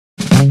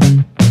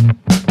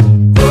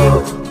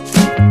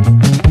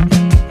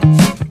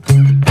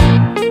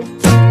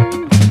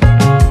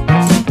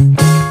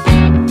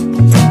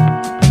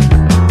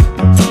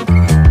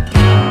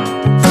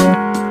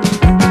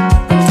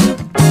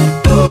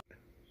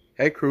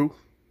Hey crew,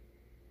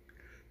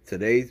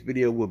 today's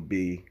video will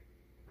be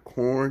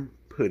corn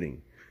pudding.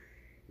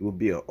 It will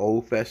be an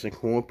old-fashioned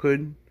corn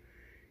pudding,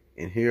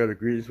 and here are the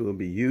ingredients we'll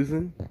be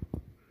using.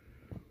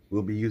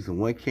 We'll be using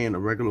 1 can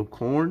of regular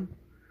corn,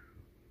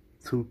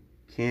 2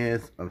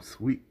 cans of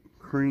sweet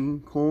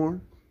cream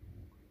corn,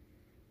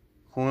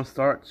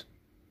 cornstarch,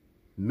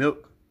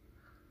 milk,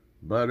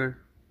 butter,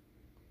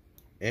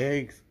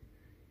 eggs,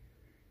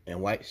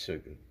 and white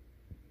sugar.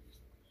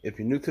 If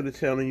you're new to the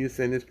channel and you're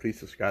seeing this, please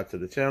subscribe to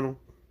the channel.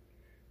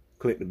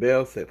 Click the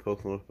bell, set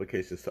post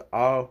notifications to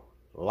all,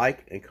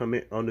 like and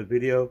comment on the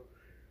video.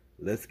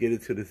 Let's get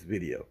into this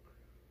video.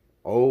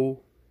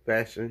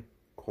 Old-fashioned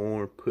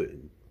corn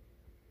pudding.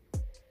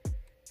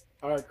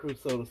 Alright crew,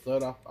 so to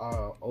start off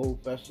our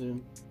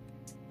old-fashioned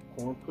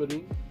corn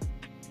pudding,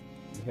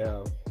 we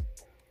have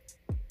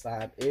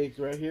 5 eggs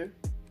right here.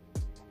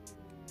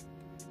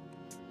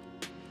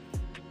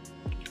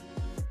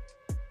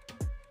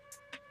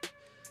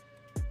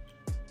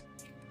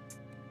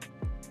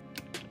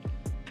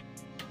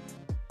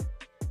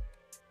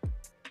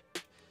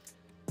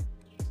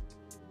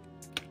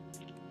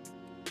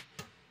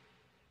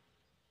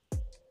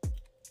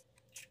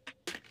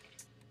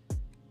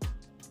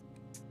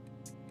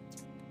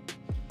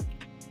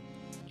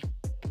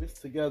 Mix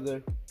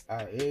together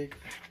our eggs.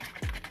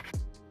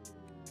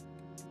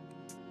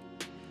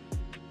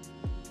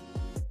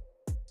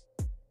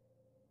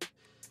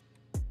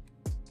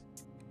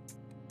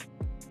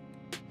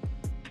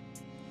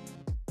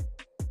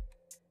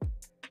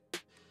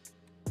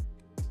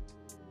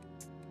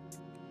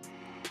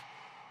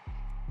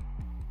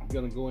 I'm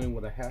gonna go in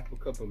with a 1/2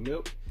 cup of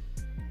milk.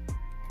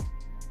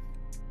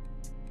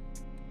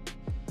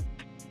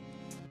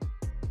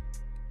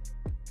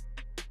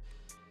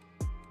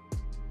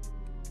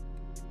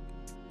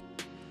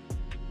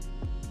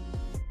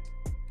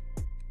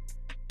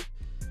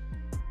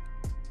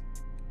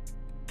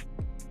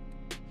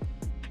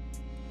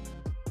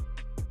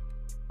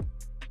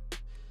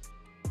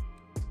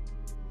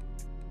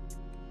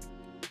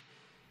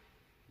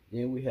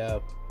 Then we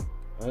have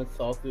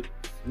unsalted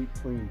sweet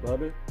cream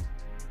butter.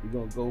 We're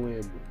gonna go in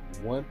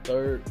with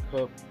 1/3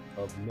 cup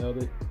of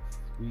melted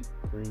sweet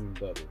cream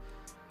butter.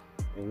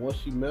 And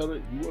once you melt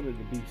it, you want it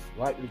to be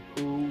slightly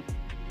cool.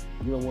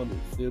 You don't want it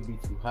to still be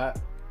too hot.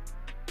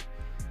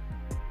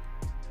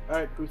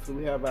 Alright crew, so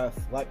we have our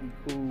slightly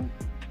cool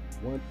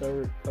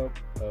 1/3 cup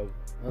of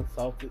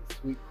unsalted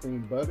sweet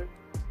cream butter.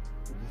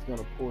 We're just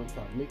gonna pour into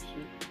our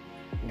mixture.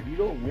 And you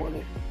don't want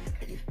it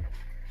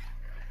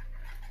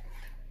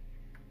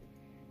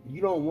you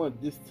don't want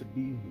this to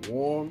be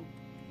warm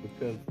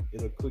because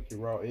it'll cook your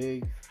raw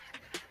eggs,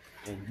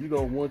 and you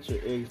don't want your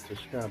eggs to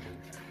scramble.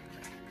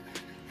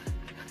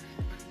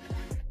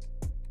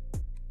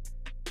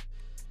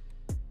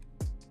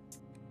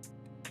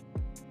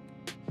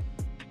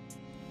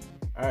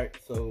 Alright,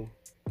 so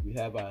we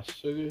have our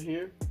sugar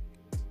here.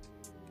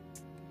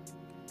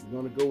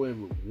 We're gonna go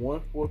in with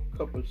 1/4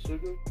 cup of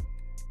sugar.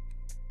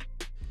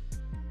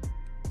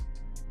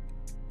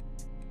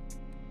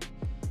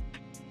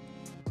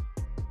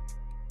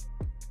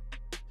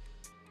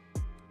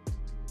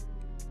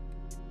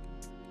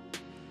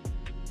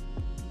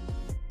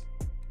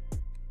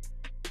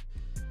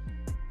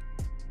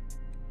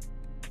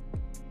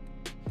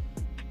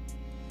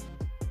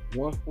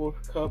 One-4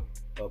 cup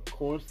of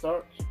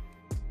cornstarch.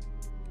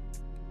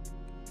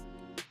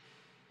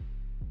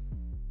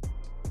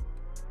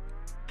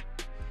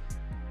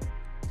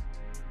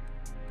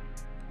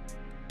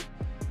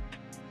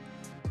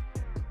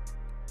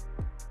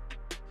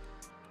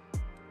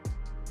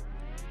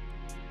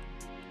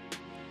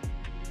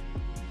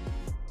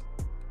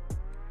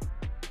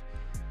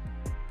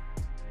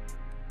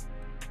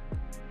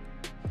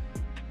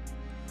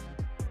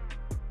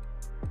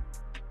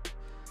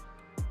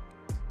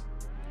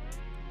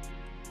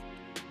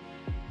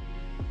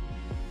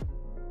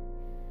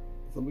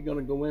 So we're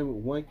gonna go in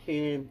with 1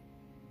 can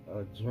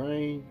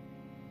drained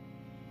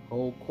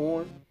whole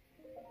corn,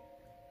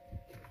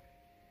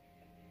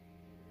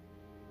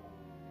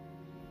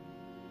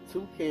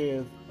 2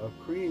 cans of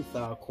cream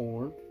style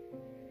corn,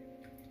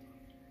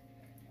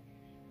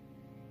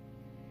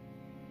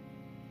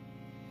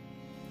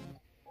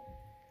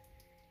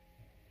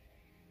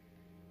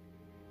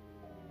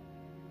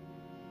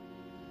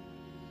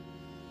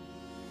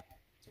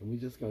 and we're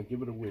just gonna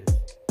give it a whisk.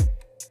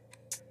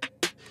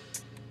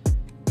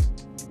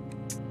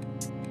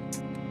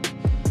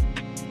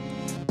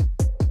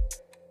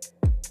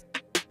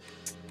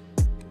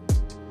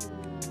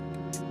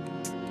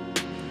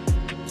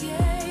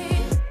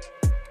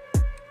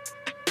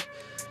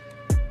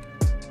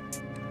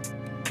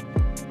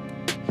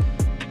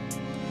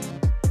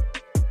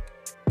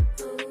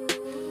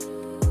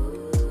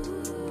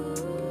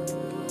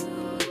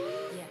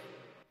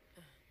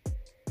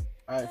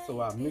 Alright, so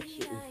our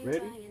mixture is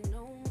ready.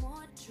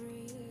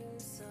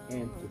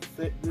 And to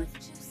set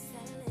this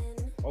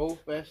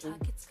old-fashioned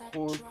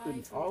corn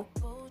pudding off,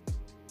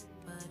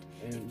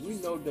 and we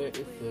know that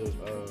it's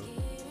a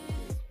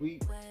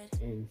sweet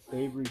and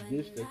savory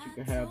dish that you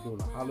can have during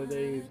the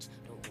holidays.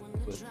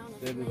 but to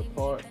set it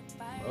apart,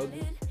 I'm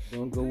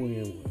gonna go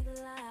in with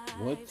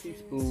 1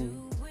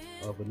 teaspoon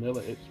of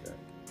vanilla extract.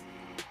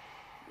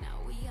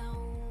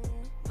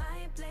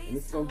 And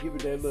it's gonna give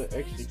it that little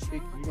extra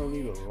kick. You don't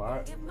need a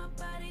lot.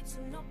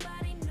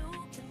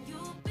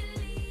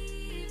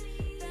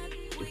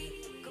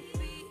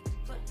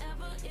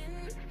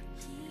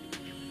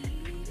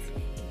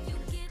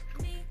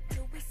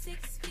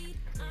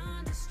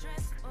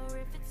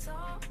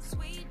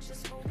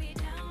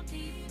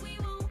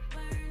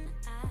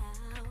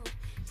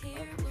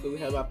 So we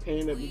have our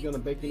pan that we're gonna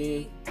bake it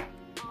in.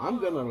 I'm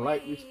gonna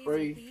lightly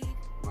spray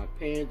my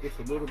pan just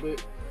a little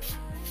bit.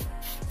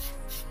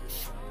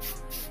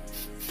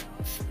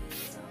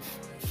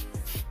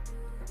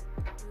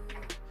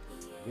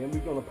 Then we're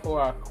gonna pour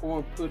our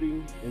corn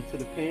pudding into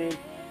the pan,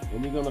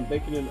 and we're gonna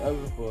bake it in the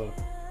oven for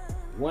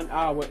 1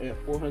 hour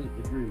at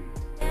 400 degrees.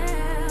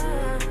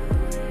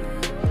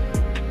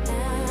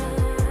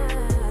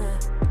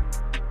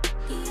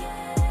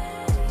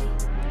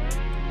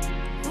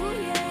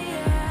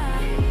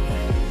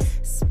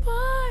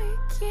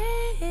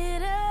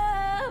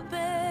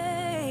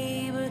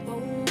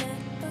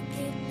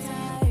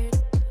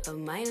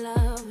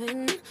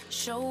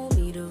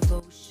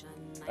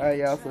 Alright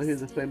y'all, so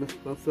here's a famous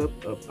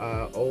close-up of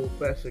our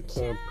old-fashioned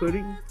corn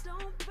pudding.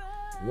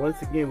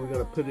 Once again, we're going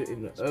to put it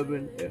in the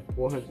oven at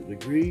 400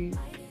 degrees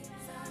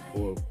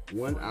for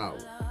 1 hour.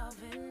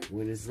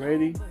 When it's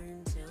ready,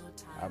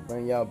 I'll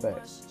bring y'all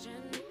back.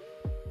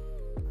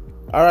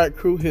 Alright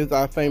crew, here's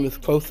our famous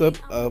close-up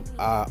of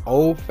our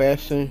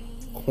old-fashioned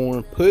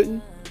corn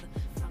pudding.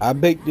 I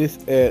baked this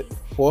at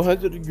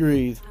 400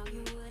 degrees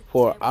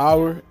for an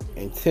hour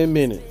and 10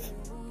 minutes.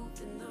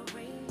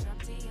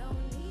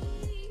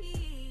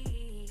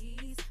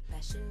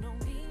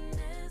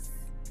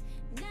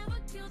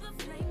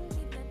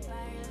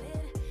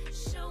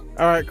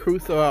 Alright crew,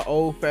 so our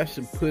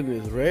old-fashioned pudding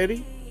is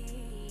ready.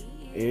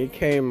 And it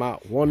came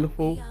out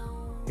wonderful.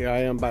 Here I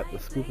am about to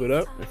scoop it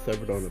up and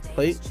serve it on a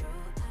plate.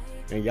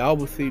 And y'all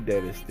will see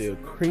that it's still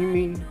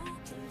creamy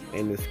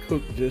and it's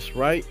cooked just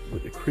right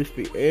with the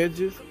crispy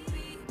edges.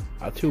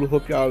 I truly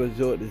hope y'all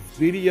enjoyed this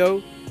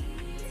video.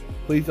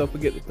 Please don't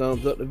forget to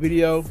thumbs up the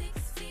video,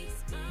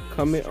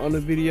 comment on the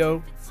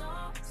video,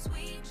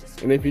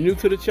 and if you're new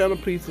to the channel,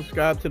 please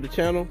subscribe to the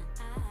channel.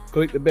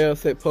 Click the bell,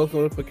 set post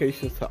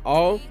notifications to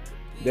all.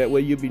 That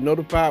way you'll be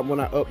notified when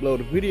I upload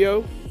a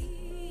video.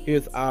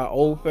 Here's our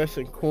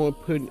old-fashioned corn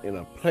pudding in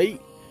a plate,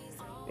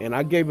 and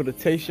I gave it a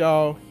taste,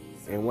 y'all,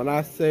 and when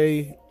I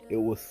say it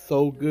was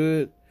so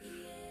good,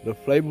 the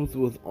flavors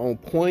was on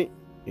point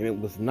and it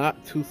was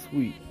not too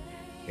sweet.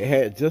 It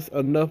had just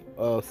enough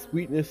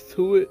sweetness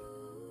to it.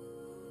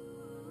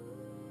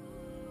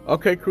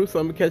 Okay crew, so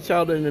I'm gonna catch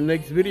y'all in the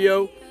next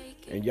video,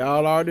 and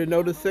y'all already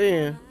know the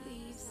saying,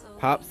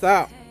 pops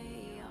out.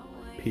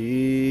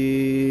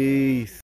 Peace.